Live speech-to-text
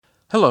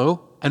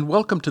Hello, and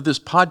welcome to this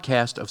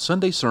podcast of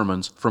Sunday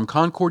sermons from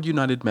Concord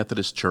United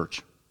Methodist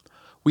Church.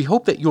 We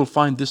hope that you'll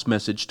find this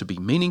message to be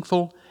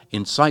meaningful,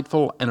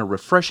 insightful, and a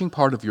refreshing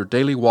part of your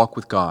daily walk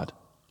with God.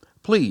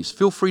 Please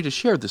feel free to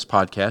share this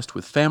podcast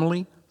with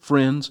family,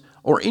 friends,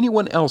 or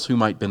anyone else who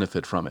might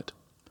benefit from it.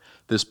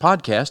 This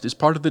podcast is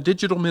part of the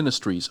digital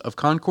ministries of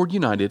Concord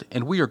United,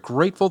 and we are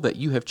grateful that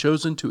you have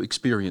chosen to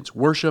experience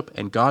worship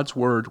and God's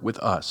Word with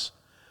us.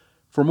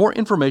 For more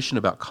information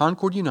about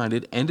Concord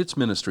United and its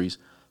ministries,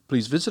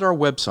 please visit our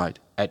website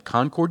at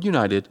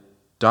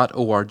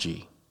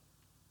concordunited.org.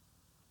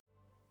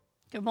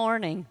 Good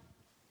morning.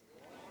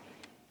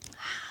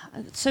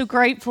 I'm so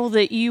grateful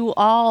that you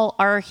all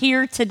are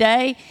here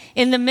today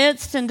in the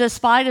midst and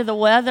despite of the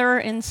weather,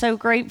 and so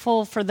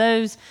grateful for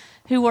those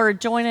who are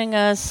joining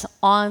us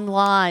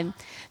online.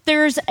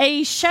 There's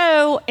a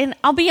show, and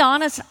I'll be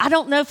honest, I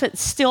don't know if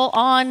it's still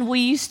on.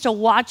 We used to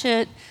watch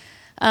it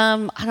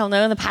in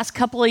the past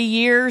couple of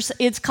years.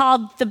 It's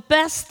called The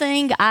Best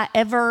Thing I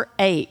Ever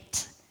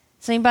Ate.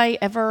 Has anybody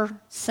ever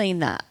seen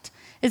that?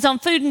 It's on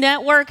Food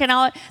Network,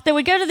 and they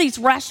would go to these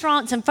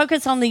restaurants and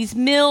focus on these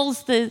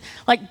meals,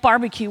 like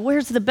barbecue.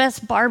 Where's the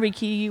best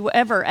barbecue you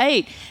ever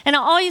ate? And I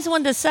always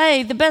wanted to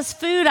say the best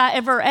food I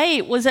ever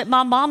ate was at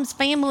my mom's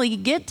family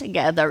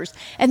get-togethers,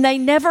 and they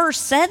never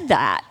said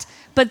that.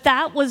 But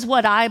that was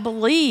what I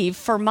believe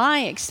for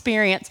my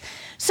experience.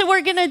 So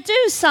we're going to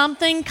do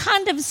something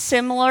kind of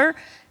similar,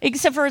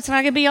 except for it's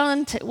not going to be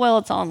on,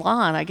 it's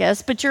online, I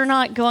guess, but you're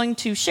not going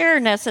to share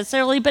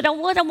necessarily. But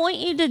what I want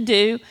you to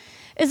do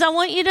is I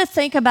want you to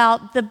think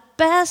about the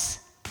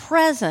best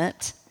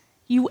present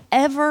you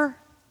ever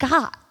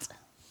got.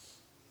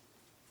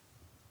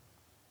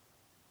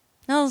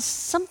 Now,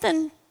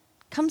 something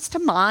comes to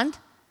mind.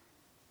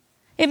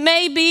 It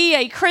may be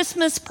a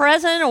Christmas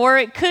present, or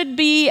it could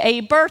be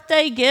a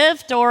birthday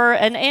gift or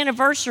an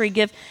anniversary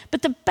gift,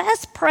 but the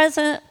best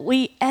present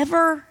we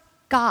ever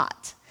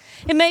got.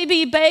 It may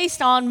be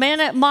based on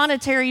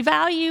monetary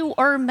value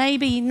or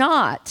maybe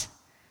not.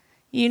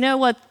 You know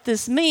what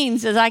this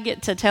means is I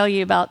get to tell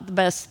you about the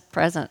best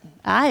present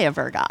I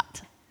ever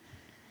got.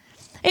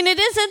 And it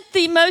isn't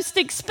the most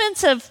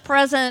expensive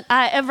present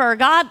I ever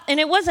got, and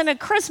it wasn't a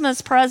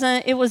Christmas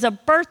present, it was a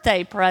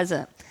birthday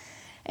present.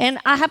 And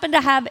I happen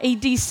to have a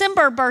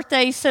December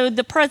birthday, so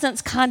the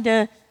presents kind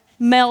of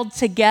meld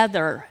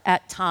together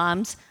at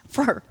times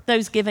for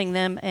those giving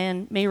them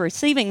and me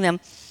receiving them.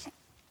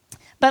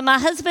 But my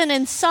husband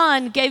and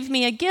son gave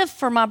me a gift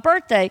for my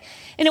birthday,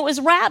 and it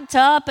was wrapped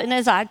up, and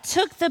as I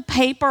took the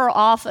paper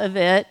off of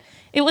it,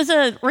 it was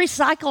a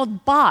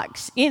recycled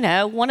box,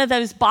 one of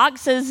those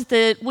boxes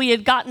that we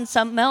had gotten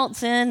something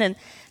else in, and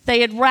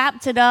they had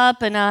wrapped it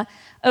up, and I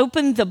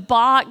opened the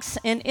box,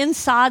 and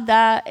inside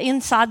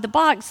the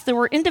box, there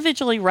were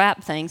individually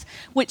wrapped things,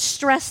 which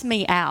stressed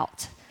me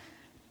out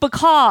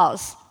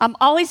because I'm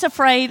always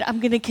afraid I'm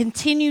going to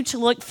continue to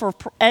look for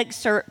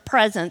extra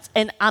presents,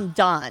 and I'm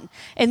done.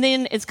 And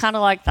then it's kind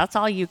of like, that's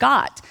all you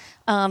got.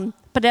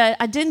 But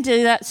I didn't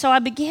do that, so I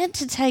began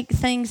to take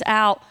things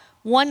out,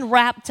 one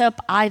wrapped up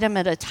item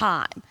at a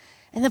time.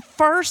 And the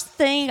first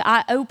thing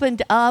I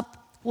opened up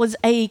was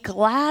a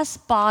glass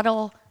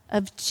bottle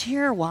of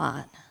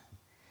Cheerwine.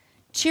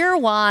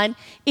 Cheerwine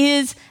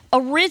is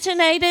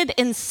originated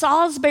in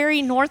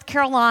Salisbury, North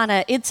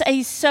Carolina. It's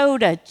a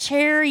soda,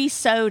 cherry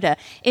soda,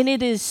 and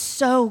it is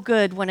so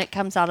good when it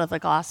comes out of the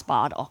glass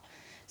bottle.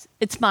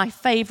 It's my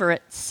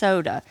favorite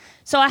soda.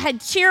 So I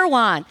had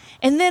Cheerwine,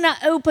 and then I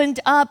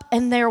opened up,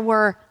 and there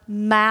were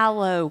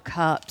Mallow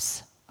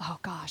cups. Oh,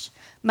 gosh.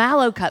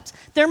 Mallow cups.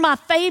 They're my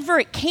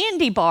favorite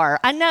candy bar.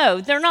 I know,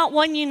 they're not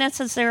one you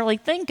necessarily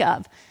think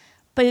of,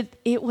 but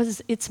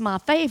it's my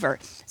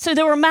favorite. So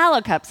there were Mallow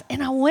cups,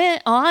 and I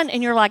went on,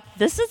 and you're like,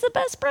 this is the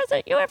best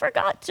present you ever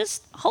got?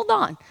 Just hold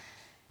on.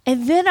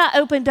 And then I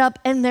opened up,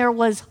 and there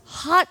was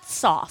hot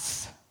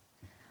sauce.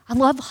 I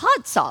love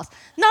hot sauce.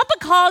 Not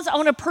because I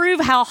want to prove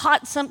how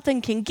hot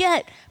something can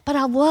get, but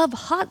I love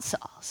hot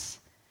sauce.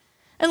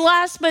 And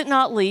last but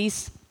not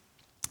least,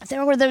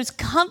 there were those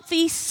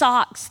comfy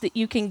socks that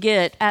you can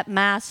get at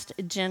Mass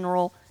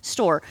General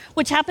Store,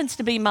 which happens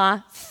to be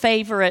my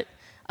favorite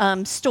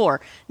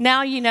store.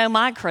 Now you know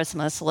my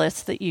Christmas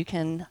list that you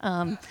can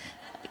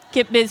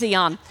get busy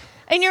on.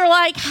 And you're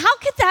like, how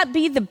could that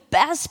be the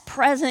best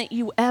present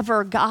you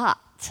ever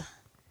got?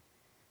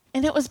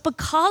 And it was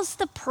because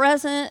the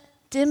present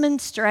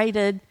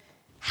demonstrated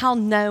how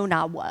known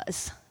I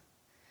was.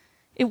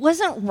 It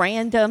wasn't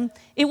random.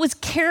 It was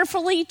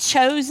carefully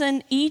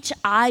chosen, each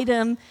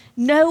item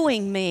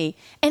knowing me.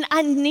 And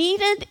I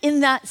needed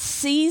in that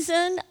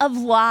season of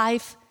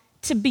life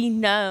to be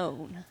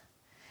known.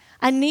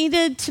 I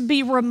needed to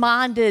be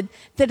reminded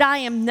that I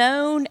am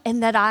known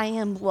and that I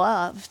am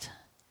loved.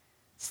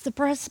 It's the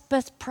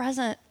best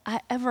present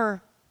I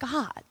ever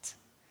got.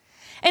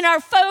 And our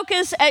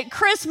focus at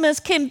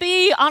Christmas can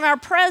be on our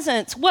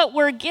presents, what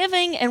we're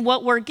giving and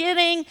what we're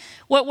getting,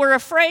 what we're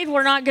afraid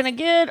we're not going to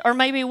get, or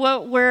maybe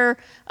what we're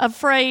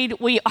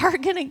afraid we are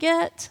going to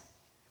get.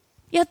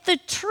 Yet the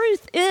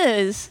truth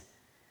is,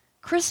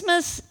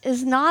 Christmas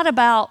is not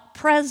about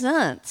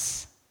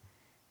presents.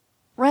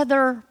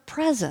 rather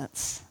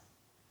presence.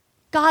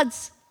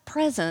 God's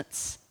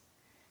presence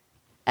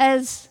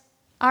as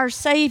our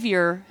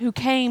Savior who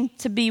came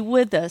to be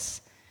with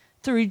us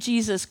through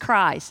Jesus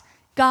Christ.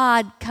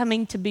 God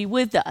coming to be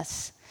with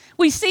us.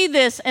 We see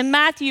this in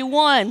Matthew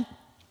 1,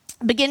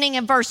 beginning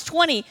in verse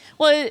 20.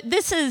 Well,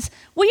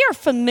 we are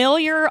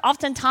familiar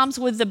oftentimes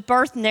with the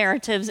birth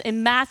narratives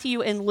in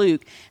Matthew and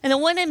Luke. And the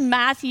one in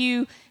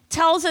Matthew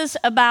tells us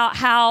about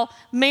how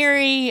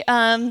Mary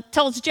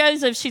tells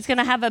Joseph she's going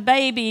to have a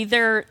baby.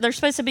 They're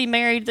supposed to be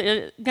married,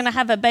 they're going to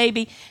have a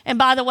baby. And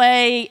by the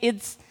way,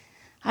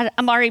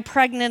 I'm already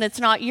pregnant,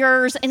 it's not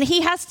yours. And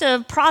he has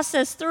to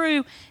process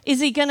through, is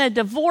he going to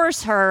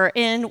divorce her?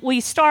 And we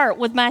start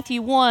with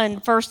Matthew 1,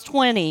 verse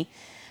 20.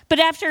 But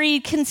after he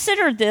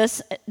considered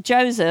this,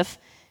 Joseph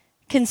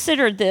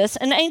considered this,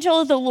 an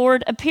angel of the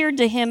Lord appeared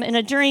to him in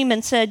a dream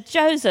and said,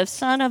 Joseph,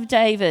 son of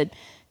David,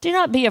 do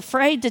not be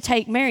afraid to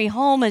take Mary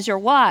home as your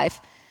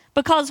wife,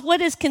 because what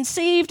is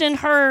conceived in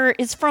her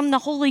is from the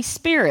Holy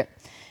Spirit.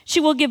 She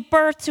will give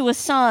birth to a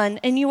son,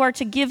 and you are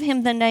to give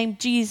him the name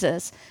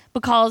Jesus,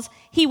 because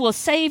he will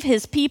save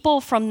his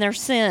people from their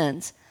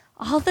sins.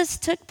 All this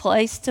took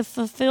place to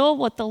fulfill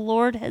what the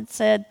Lord had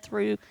said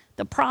through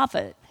the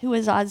prophet, who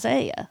is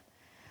Isaiah.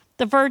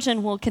 The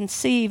virgin will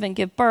conceive and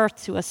give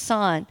birth to a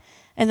son,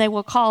 and they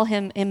will call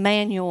him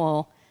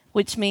Emmanuel,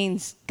 which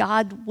means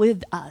God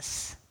with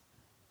us,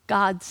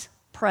 God's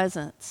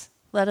presence.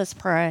 Let us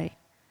pray.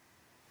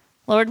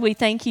 Lord, we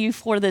thank you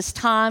for this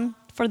time,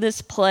 for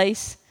this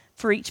place,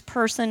 for each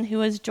person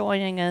who is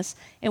joining us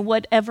in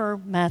whatever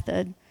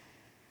method.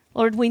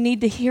 Lord, we need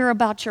to hear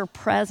about your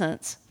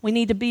presence. We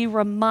need to be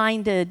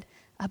reminded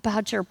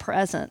about your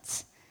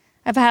presence,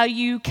 of how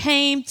you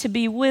came to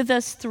be with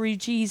us through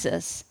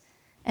Jesus,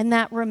 and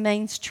that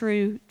remains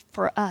true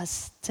for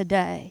us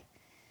today.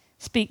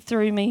 Speak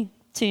through me,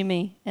 to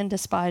me, and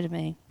despite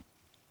me.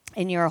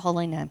 In your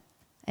holy name,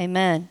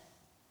 amen.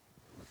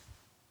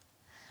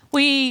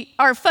 We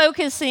are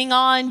focusing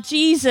on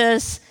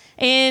Jesus,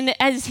 and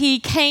as he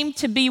came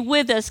to be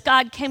with us,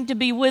 God came to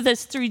be with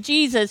us through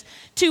Jesus.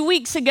 2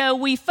 weeks ago,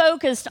 we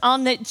focused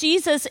on that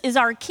Jesus is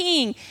our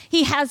King.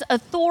 He has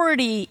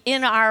authority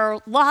in our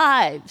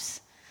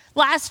lives.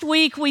 Last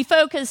week, we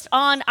focused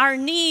on our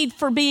need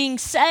for being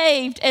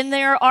saved, and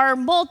there are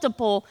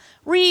multiple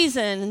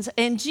reasons,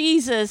 and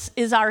Jesus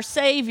is our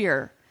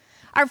Savior.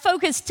 Our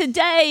focus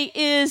today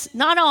is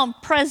not on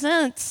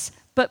presence,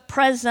 but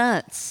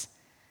presence.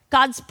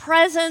 God's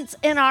presence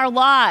in our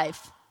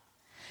life.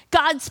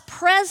 God's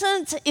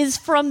presence is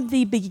from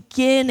the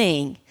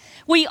beginning.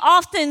 We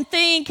often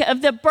think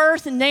of the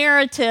birth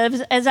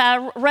narratives, as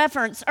I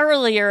referenced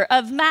earlier,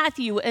 of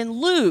Matthew and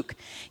Luke.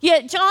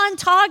 Yet John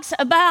talks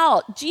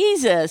about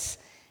Jesus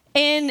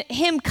and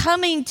him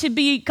coming to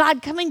be,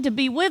 God coming to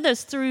be with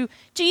us through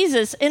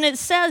Jesus. And it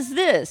says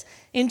this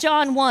in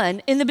John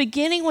 1, in the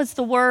beginning was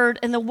the Word,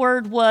 and the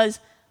Word was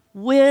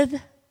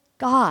with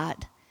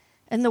God,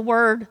 and the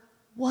Word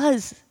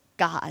was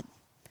God.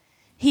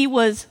 He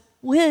was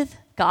with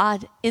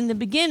God in the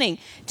beginning.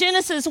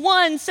 Genesis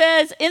 1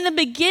 says, in the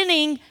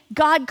beginning,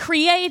 God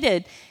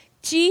created.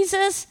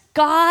 Jesus,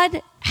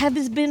 God,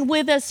 has been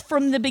with us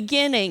from the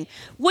beginning.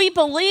 We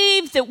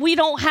believe that we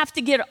don't have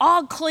to get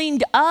all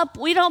cleaned up.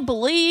 We don't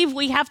believe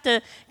we have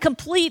to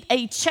complete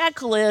a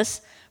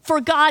checklist for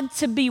God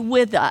to be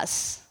with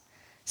us.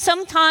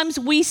 Sometimes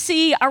we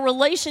see our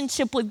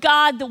relationship with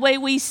God the way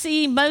we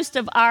see most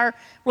of our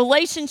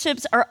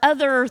relationships or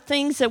other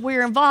things that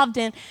we're involved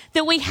in,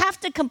 that we have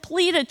to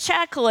complete a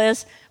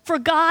checklist for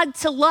God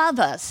to love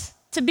us,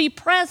 to be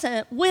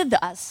present with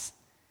us.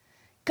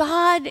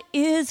 God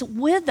is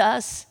with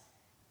us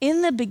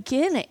in the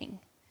beginning.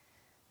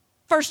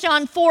 1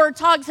 John 4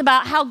 talks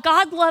about how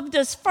God loved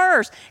us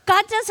first.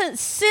 God doesn't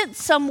sit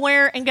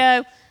somewhere and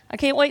go, I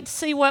can't wait to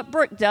see what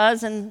Brooke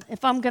does and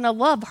if I'm going to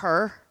love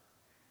her.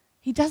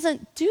 He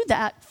doesn't do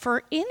that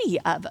for any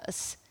of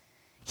us.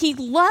 He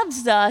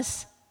loves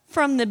us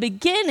from the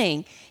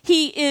beginning.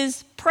 He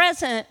is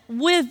present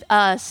with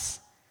us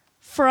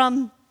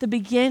from the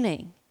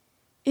beginning.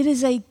 It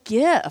is a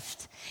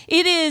gift.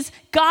 It is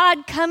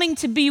God coming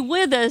to be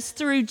with us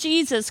through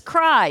Jesus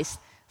Christ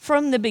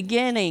from the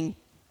beginning.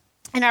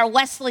 In our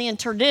Wesleyan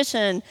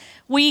tradition,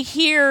 we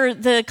hear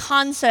the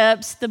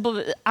concepts,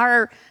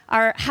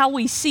 how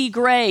we see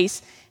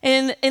grace.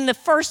 And the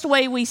first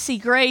way we see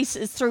grace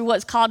is through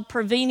what's called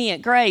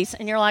prevenient grace.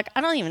 And you're like,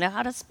 I don't even know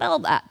how to spell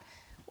that.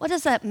 What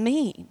does that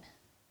mean?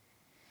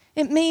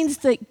 It means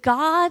that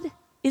God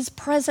is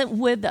present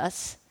with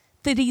us,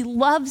 that he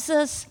loves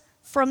us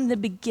from the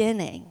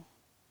beginning.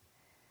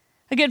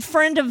 A good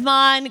friend of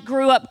mine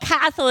grew up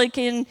Catholic,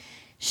 and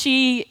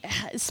she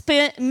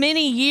spent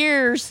many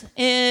years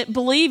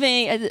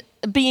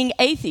being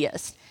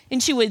atheist,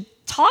 and she would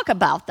talk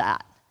about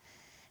that.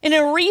 In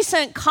a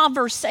recent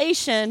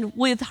conversation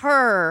with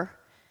her,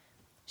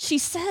 she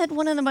said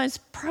one of the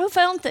most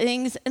profound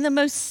things in the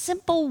most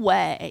simple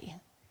way.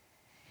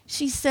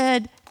 She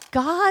said,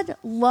 God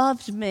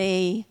loved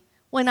me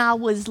when I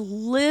was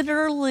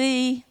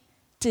literally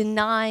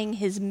denying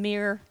his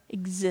mere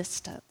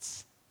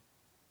existence.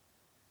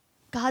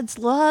 God's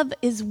love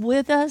is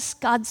with us.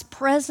 God's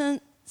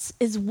presence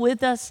is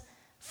with us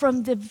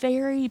from the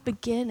very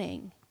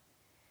beginning,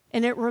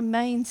 and it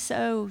remains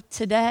so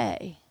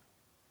today.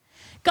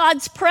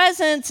 God's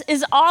presence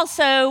is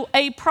also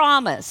a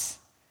promise.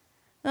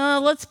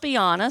 Let's be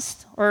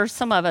honest, or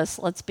some of us,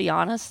 let's be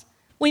honest.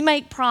 We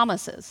make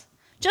promises.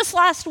 Just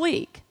last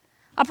week,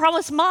 I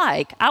promised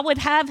Mike I would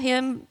have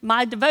him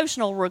my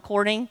devotional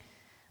recording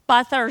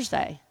by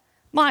Thursday.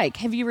 Mike,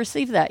 have you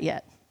received that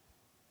yet?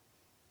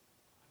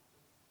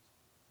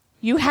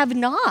 You have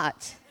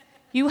not.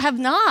 You have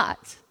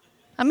not.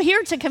 I'm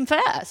here to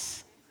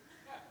confess.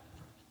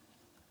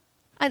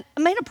 I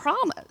made a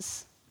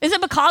promise. Is it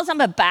because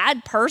I'm a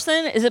bad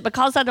person? Is it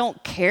because I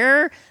don't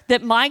care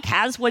that Mike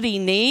has what he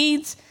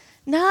needs?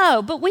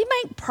 No, but we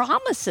make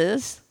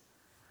promises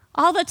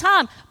all the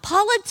time.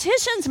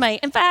 Politicians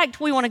make. In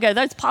fact, we want to go,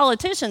 those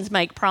politicians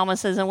make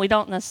promises, and we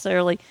don't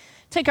necessarily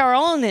take our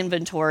own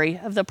inventory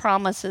of the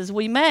promises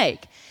we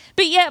make.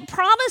 But yet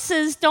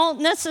promises don't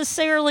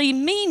necessarily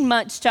mean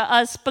much to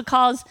us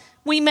because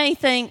we may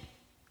think,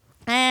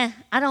 I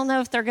don't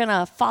know if they're going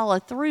to follow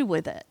through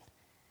with it.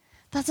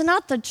 That's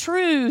not the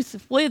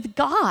truth with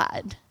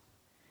God.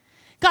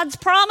 God's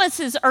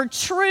promises are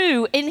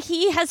true, and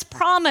he has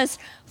promised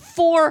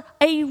for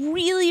a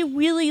really,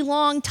 really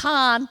long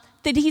time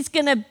that he's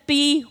going to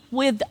be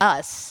with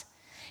us.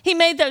 He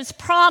made those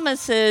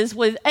promises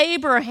with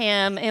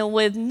Abraham and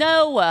with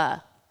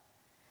Noah.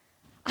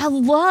 I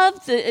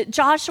love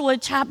Joshua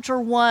chapter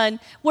 1,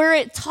 where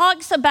it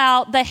talks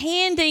about the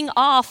handing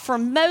off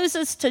from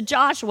Moses to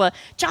Joshua.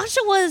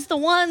 Joshua is the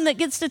one that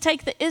gets to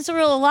take the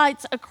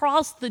Israelites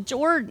across the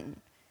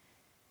Jordan.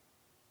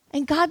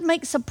 And God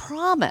makes a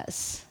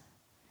promise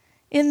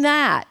in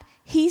that.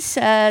 He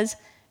says,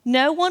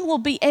 no one will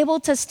be able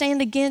to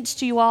stand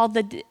against you all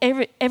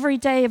every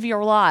day of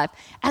your life.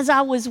 As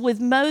I was with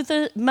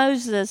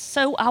Moses,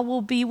 so I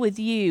will be with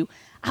you.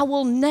 I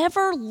will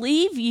never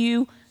leave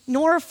you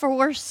nor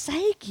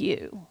forsake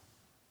you.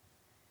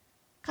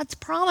 God's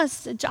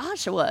promise to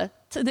Joshua,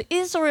 to the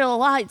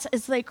Israelites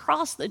as they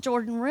cross the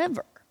Jordan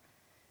River,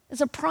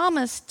 is a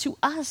promise to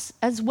us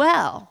as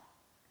well.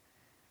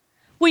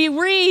 We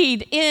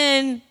read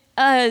in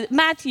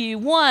Matthew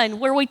 1,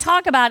 where we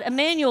talk about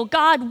Emmanuel,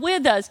 God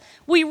with us.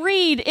 We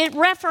read, it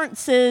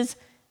references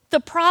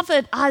the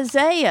prophet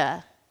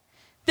Isaiah,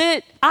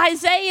 that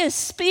Isaiah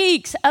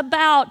speaks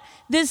about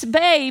this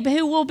babe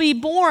who will be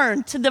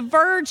born to the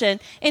virgin,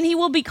 and he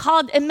will be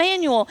called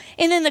Emmanuel.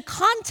 And in the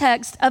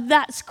context of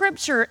that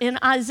scripture in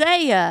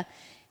Isaiah,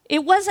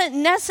 it wasn't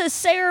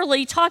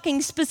necessarily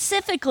talking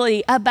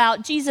specifically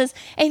about Jesus,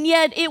 and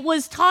yet it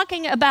was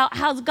talking about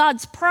how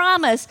God's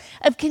promise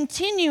of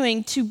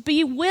continuing to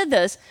be with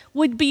us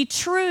would be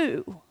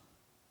true,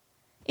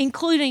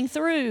 including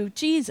through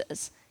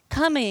Jesus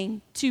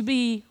coming to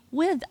be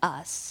with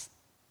us.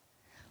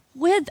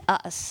 With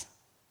us,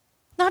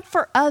 not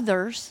for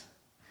others,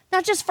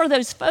 not just for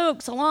those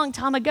folks a long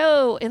time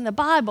ago in the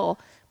Bible,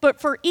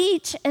 but for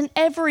each and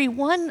every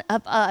one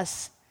of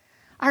us.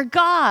 Our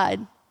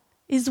God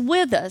is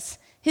with us,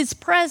 his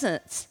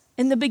presence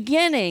in the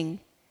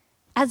beginning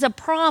as a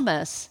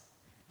promise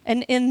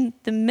and in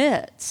the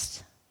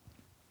midst.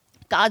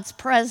 God's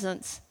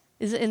presence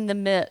is in the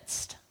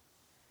midst.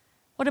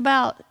 What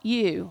about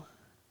you?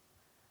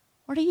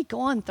 What are you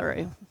going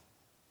through?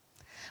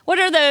 What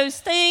are those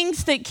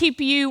things that keep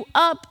you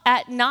up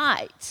at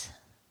night?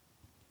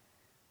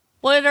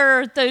 What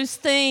are those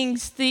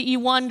things that you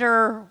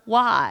wonder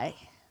why?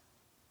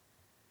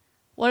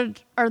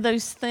 What are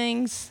those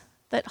things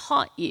that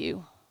haunt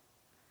you?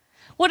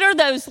 What are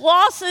those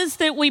losses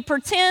that we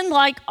pretend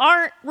like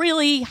aren't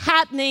really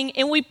happening,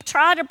 and we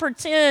try to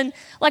pretend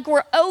like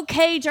we're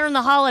okay during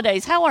the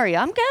holidays? How are you?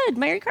 I'm good.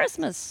 Merry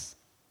Christmas.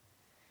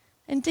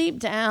 And deep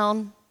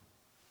down,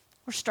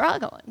 we're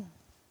struggling.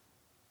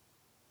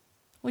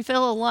 We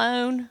feel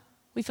alone.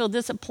 We feel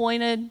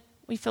disappointed.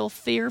 We feel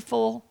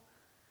fearful.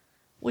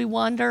 We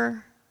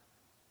wonder.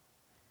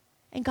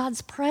 And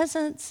God's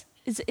presence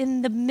is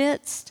in the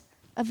midst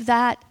of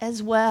that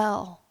as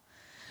well.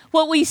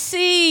 What we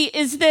see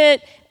is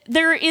that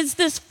there is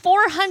this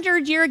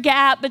 400-year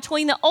gap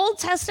between the Old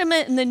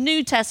Testament and the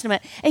New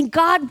Testament, and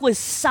God was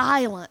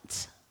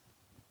silent.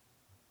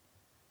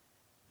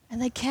 And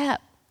they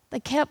kept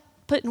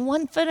putting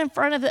one foot in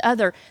front of the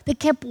other. They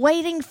kept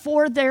waiting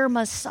for their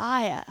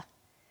Messiah.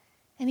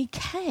 And he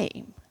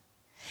came.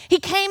 He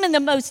came in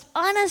the most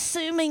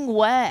unassuming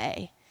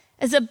way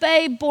as a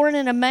babe born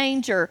in a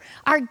manger.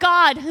 Our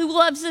God, who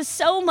loves us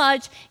so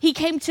much, he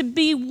came to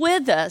be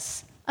with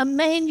us.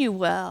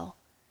 Emmanuel,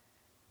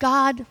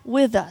 God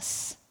with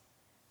us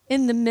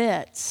in the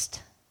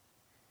midst.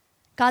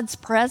 God's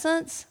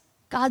presence,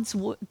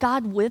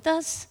 God with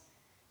us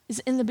is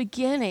in the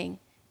beginning,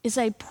 is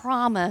a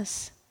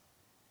promise,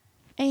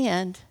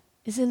 and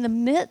is in the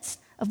midst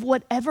of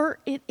whatever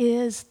it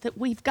is that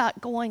we've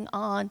got going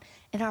on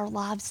in our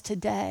lives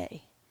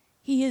today.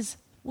 He is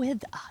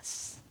with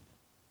us.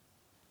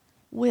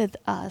 With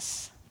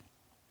us.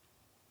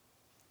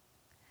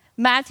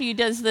 Matthew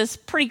does this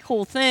pretty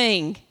cool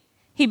thing.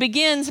 He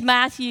begins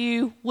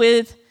Matthew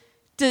with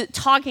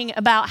talking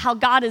about how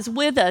God is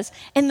with us.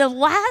 And the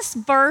last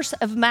verse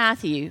of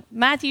Matthew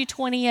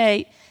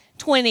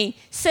 28:20,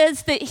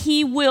 says that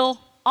he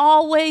will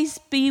always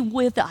be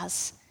with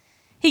us.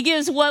 He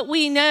gives what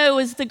we know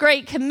as the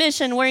Great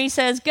Commission, where he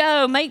says,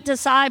 go, make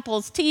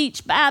disciples,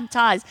 teach,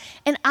 baptize,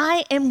 and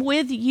I am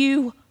with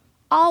you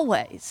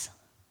always.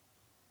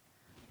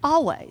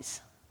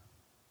 Always.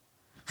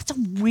 That's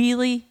a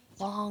really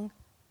long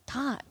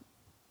time.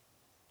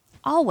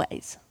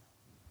 Always.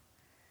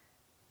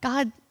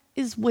 God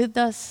is with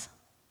us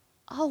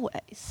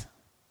always.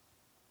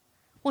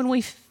 When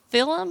we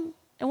feel him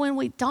and when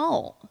we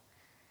don't.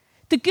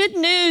 The good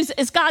news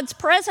is God's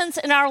presence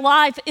in our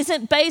life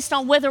isn't based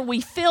on whether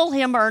we feel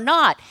him or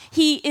not.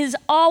 He is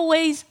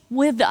always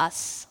with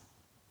us.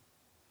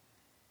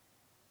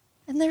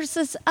 And there's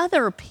this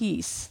other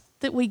piece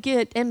that we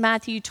get in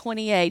Matthew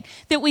 28,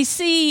 that we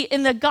see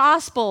in the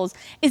Gospels,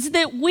 is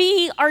that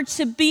we are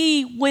to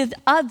be with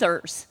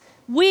others.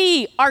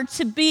 We are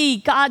to be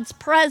God's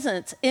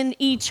presence in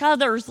each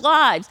other's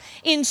lives,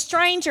 in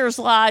strangers'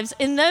 lives,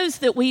 in those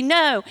that we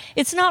know.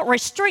 It's not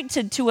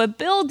restricted to a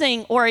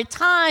building or a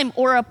time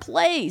or a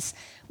place.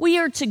 We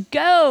are to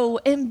go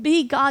and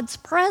be God's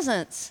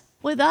presence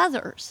with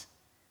others.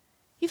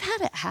 You've had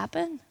it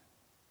happen,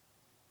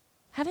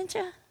 haven't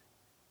you?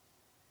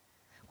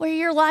 Where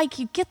you're like,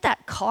 you get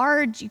that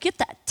card, you get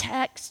that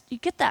text, you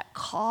get that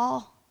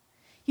call,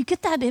 you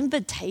get that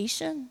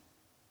invitation,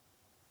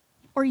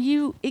 or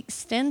you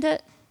extend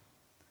it.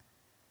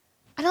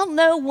 I don't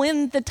know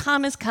when the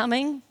time is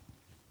coming.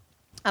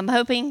 I'm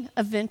hoping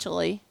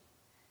eventually.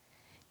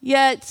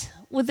 Yet,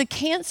 with the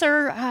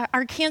cancer,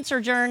 our cancer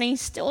journey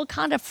still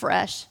kind of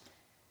fresh.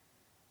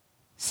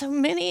 So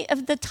many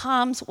of the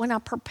times when I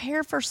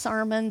prepare for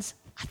sermons,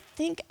 I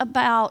think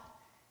about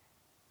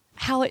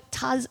how it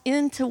ties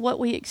into what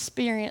we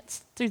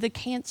experienced through the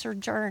cancer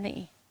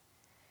journey.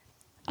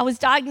 I was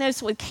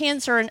diagnosed with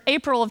cancer in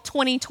April of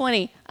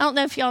 2020. I don't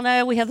know if y'all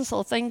know, we had this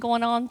little thing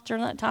going on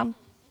during that time,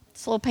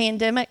 this little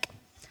pandemic.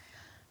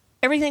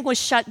 Everything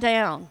was shut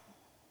down.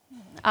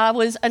 I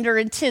was under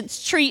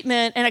intense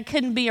treatment and I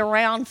couldn't be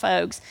around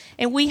folks.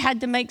 And we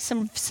had to make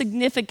some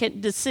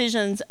significant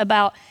decisions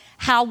about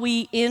how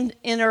we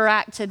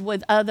interacted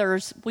with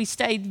others. We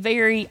stayed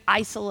very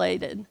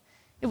isolated.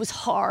 It was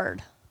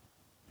hard.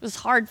 It was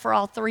hard for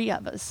all three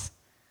of us.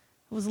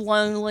 It was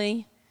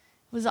lonely.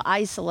 It was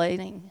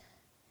isolating.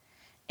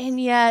 And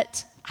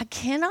yet, I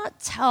cannot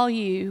tell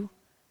you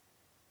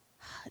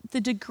the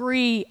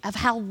degree of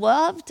how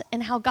loved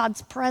and how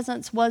God's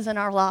presence was in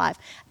our life.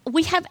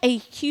 We have a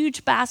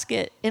huge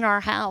basket in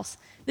our house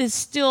that's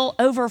still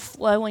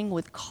overflowing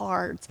with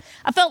cards.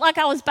 I felt like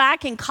I was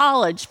back in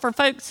college. For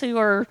folks who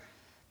are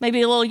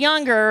maybe a little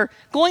younger,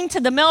 going to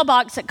the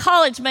mailbox at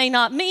college may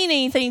not mean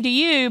anything to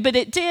you, but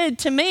it did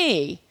to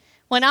me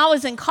when I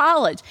was in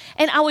college.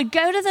 And I would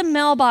go to the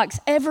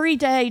mailbox every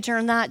day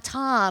during that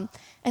time,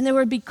 and there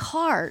would be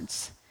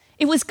cards.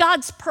 It was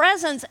God's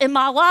presence in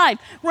my life,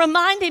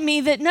 reminding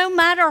me that no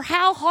matter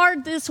how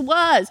hard this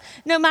was,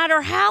 no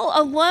matter how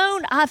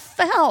alone I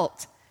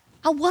felt,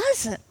 I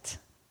wasn't.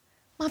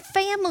 My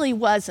family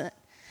wasn't.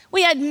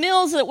 We had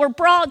meals that were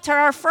brought to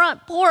our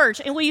front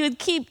porch, and we would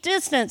keep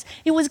distance.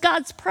 It was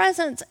God's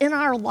presence in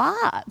our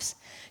lives.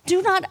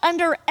 Do not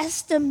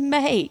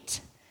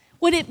underestimate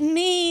what it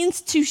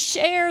means to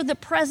share the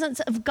presence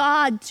of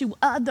God to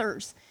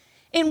others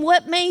in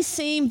what may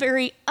seem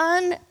very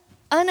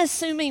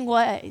unassuming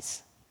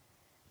ways.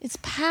 It's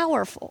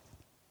powerful.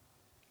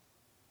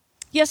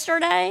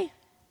 Yesterday,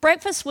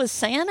 breakfast with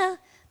Santa,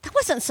 that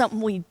wasn't something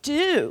we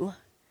do.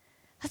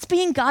 That's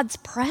being God's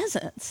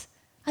presence.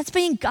 That's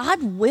being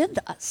God with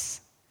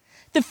us.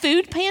 The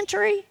food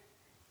pantry,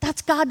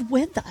 that's God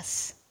with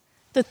us.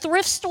 The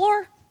thrift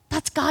store,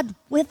 that's God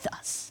with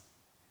us.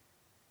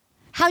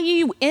 How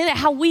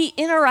we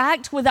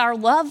interact with our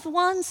loved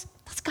ones,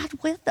 that's God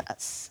with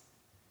us.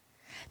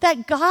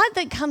 That God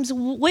that comes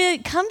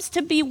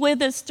to be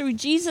with us through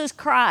Jesus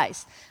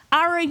Christ,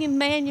 our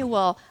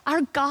Emmanuel,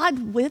 our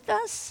God with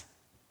us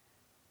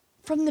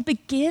from the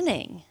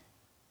beginning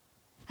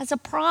as a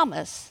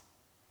promise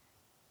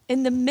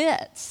in the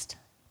midst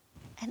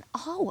and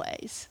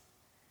always.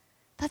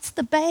 That's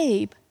the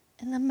babe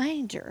in the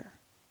manger.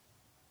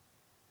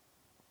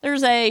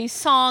 There's a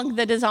song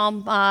that is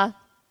on my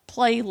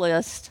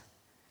playlist,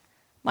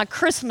 my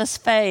Christmas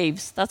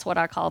faves, that's what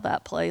I call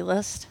that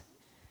playlist.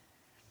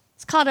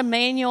 It's called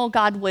Emmanuel,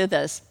 God with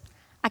Us.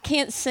 I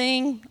can't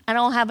sing, I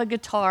don't have a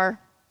guitar,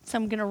 so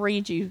I'm going to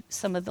read you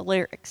some of the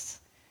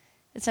lyrics.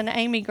 It's an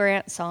Amy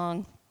Grant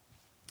song.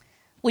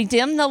 We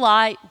dim the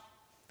light,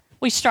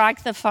 we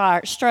stroke the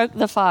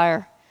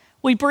fire.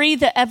 We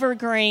breathe the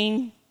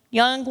evergreen,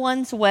 young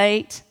ones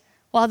wait,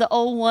 while the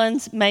old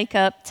ones make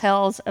up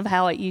tales of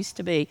how it used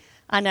to be.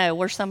 I know,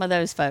 we're some of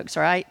those folks,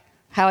 right?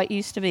 How it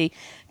used to be.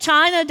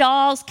 China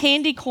dolls,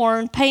 candy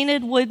corn,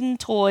 painted wooden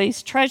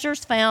toys,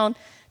 treasures found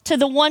to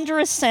the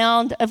wondrous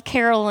sound of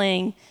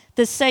caroling,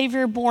 the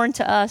Savior born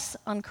to us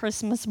on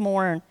Christmas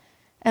morn.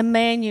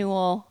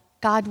 Emmanuel,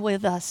 God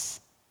with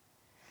us.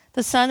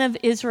 the Son of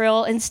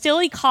Israel, and still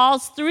he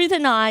calls through the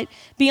night,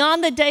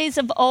 beyond the days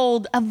of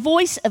old, a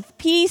voice of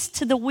peace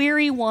to the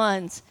weary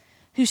ones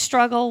who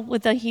struggle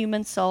with the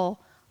human soul.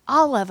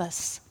 All of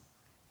us,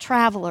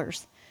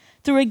 travelers,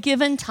 through a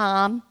given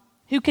time,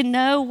 who can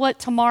know what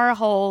tomorrow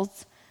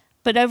holds,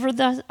 but over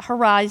the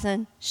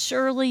horizon,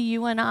 surely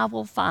you and I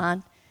will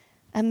find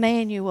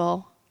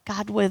Emmanuel,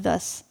 God with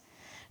us.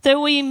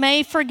 Though we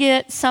may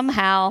forget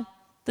somehow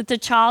that the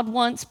child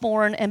once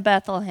born in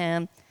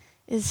Bethlehem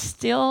is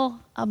still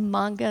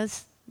among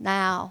us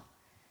now.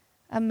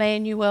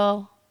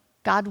 Emmanuel,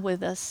 God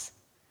with us.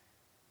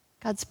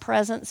 God's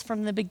presence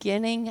from the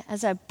beginning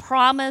as a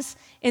promise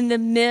in the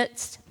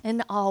midst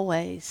and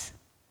always.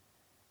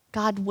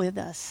 God with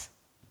us,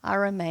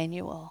 our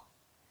Emmanuel.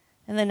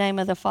 In the name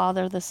of the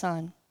Father, the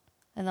Son,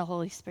 and the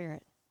Holy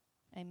Spirit.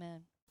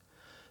 Amen.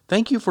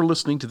 Thank you for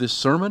listening to this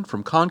sermon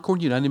from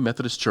Concord United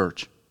Methodist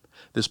Church.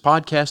 This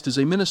podcast is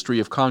a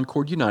ministry of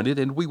Concord United,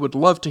 and we would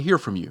love to hear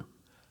from you.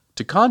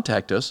 To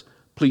contact us,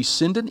 please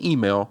send an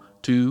email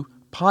to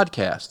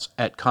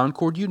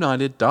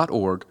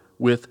podcasts@concordunited.org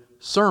with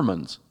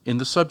sermons in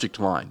the subject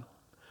line.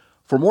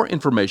 For more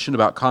information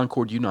about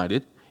Concord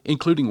United,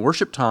 including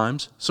worship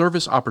times,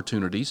 service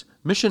opportunities,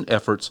 mission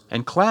efforts,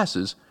 and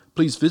classes,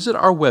 please visit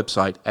our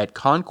website at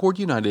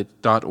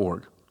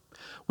concordunited.org.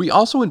 We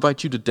also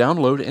invite you to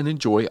download and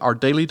enjoy our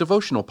daily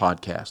devotional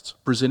podcasts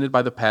presented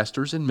by the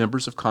pastors and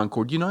members of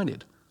Concord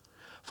United.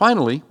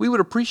 Finally, we would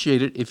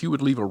appreciate it if you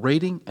would leave a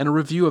rating and a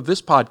review of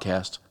this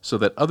podcast so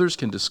that others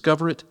can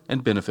discover it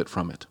and benefit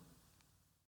from it.